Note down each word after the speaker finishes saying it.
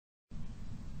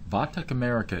Vatech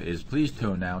America is pleased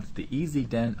to announce the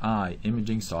EzDent-i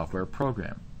imaging software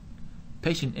program.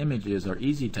 Patient images are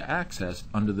easy to access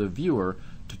under the viewer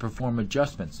to perform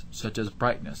adjustments such as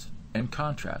brightness and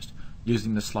contrast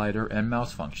using the slider and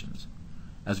mouse functions,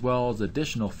 as well as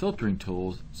additional filtering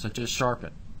tools such as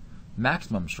sharpen,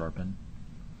 maximum sharpen,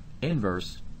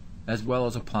 inverse, as well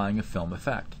as applying a film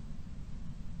effect.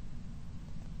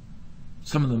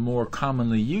 Some of the more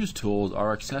commonly used tools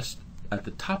are accessed at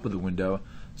the top of the window,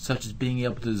 such as being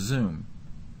able to zoom,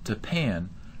 to pan,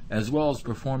 as well as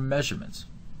perform measurements.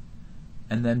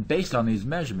 And then based on these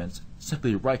measurements,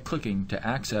 simply right-clicking to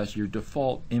access your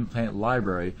default implant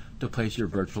library to place your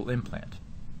virtual implant.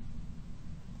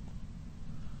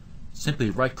 Simply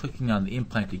right-clicking on the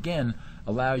implant again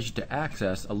allows you to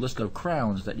access a list of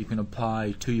crowns that you can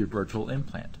apply to your virtual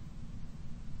implant.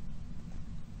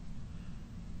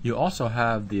 You also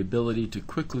have the ability to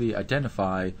quickly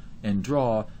identify and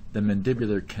draw the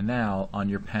mandibular canal on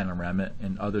your panorama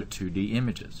and other 2D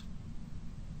images.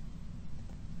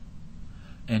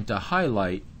 And to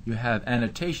highlight, you have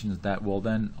annotations that will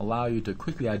then allow you to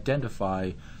quickly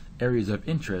identify areas of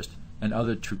interest and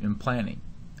other treatment planning,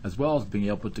 as well as being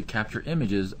able to capture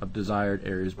images of desired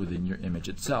areas within your image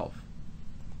itself.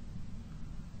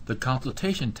 The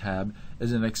Consultation tab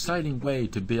is an exciting way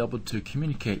to be able to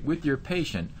communicate with your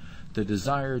patient the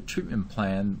desired treatment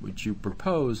plan which you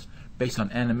propose based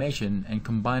on animation and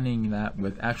combining that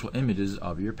with actual images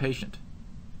of your patient,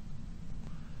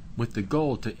 with the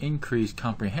goal to increase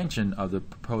comprehension of the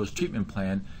proposed treatment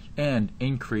plan and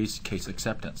increase case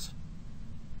acceptance.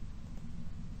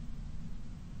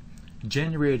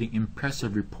 Generating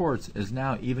impressive reports is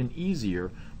now even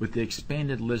easier with the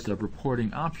expanded list of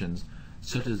reporting options,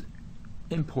 such as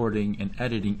importing and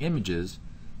editing images,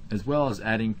 as well as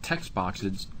adding text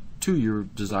boxes to your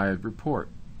desired report.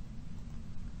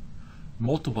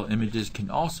 Multiple images can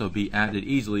also be added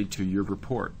easily to your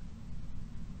report.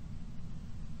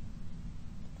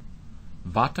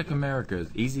 Vatech America's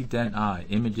EzDent-i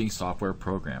imaging software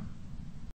program.